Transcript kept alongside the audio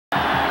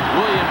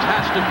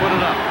has to put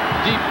it up.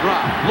 Deep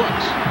drop,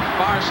 looks,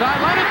 far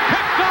sideline, and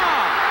picked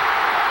off.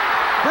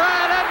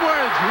 Brad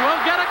Edwards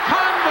will get a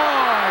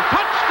convoy.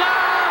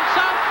 Touchdown,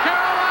 South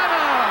Carolina.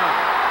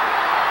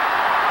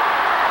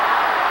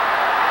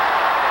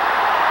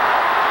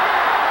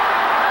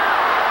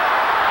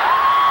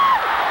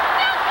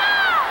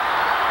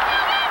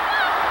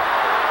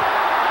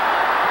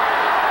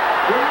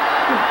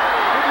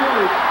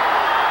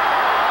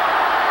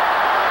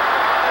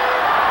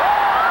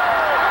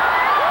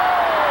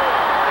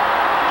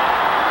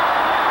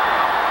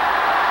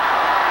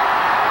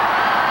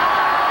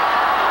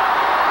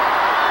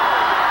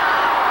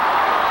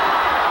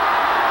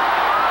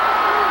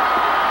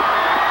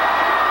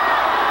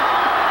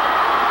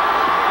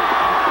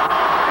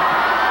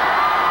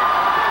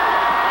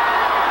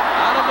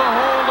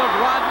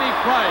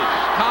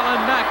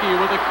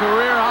 With a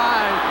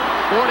career-high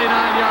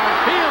 49-yard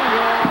field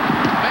goal,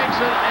 makes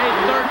it a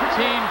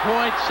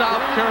 13-point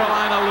South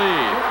Carolina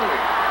lead.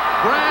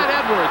 Brad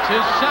Edwards,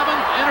 his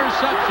 7th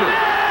interception.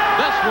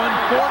 This one,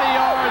 40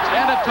 yards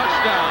and a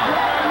touchdown.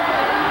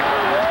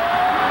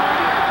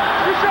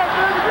 Good shot,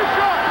 baby, good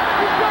shot,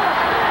 good shot.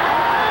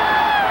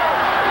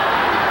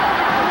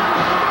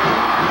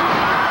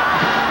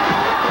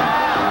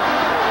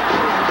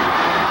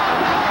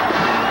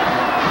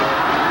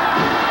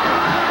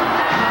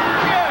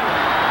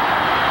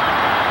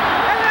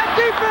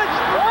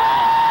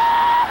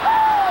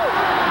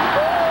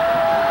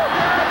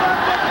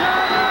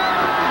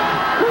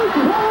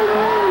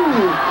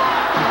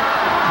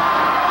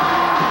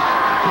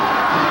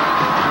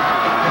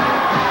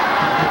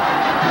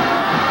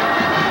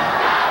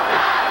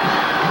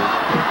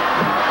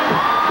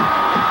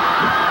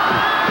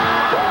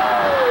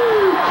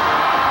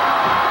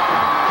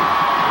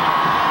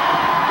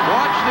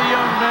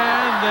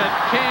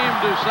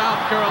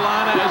 South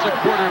Carolina as a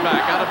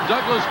quarterback out of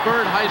Douglas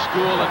Byrd High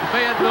School in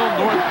Fayetteville,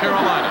 North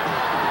Carolina.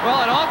 Well,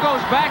 it all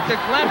goes back to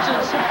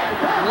Clemson's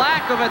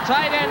lack of a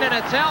tight end and a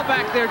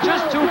tailback. They're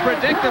just too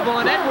predictable,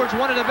 and Edwards,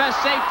 one of the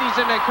best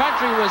safeties in the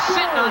country, was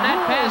sitting on that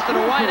pass to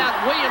the wideout.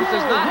 Williams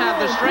does not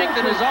have the strength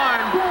in his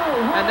arm,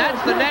 and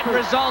that's the net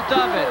result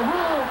of it.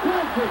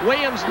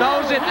 Williams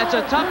knows it. It's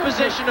a tough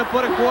position to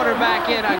put a quarterback in. A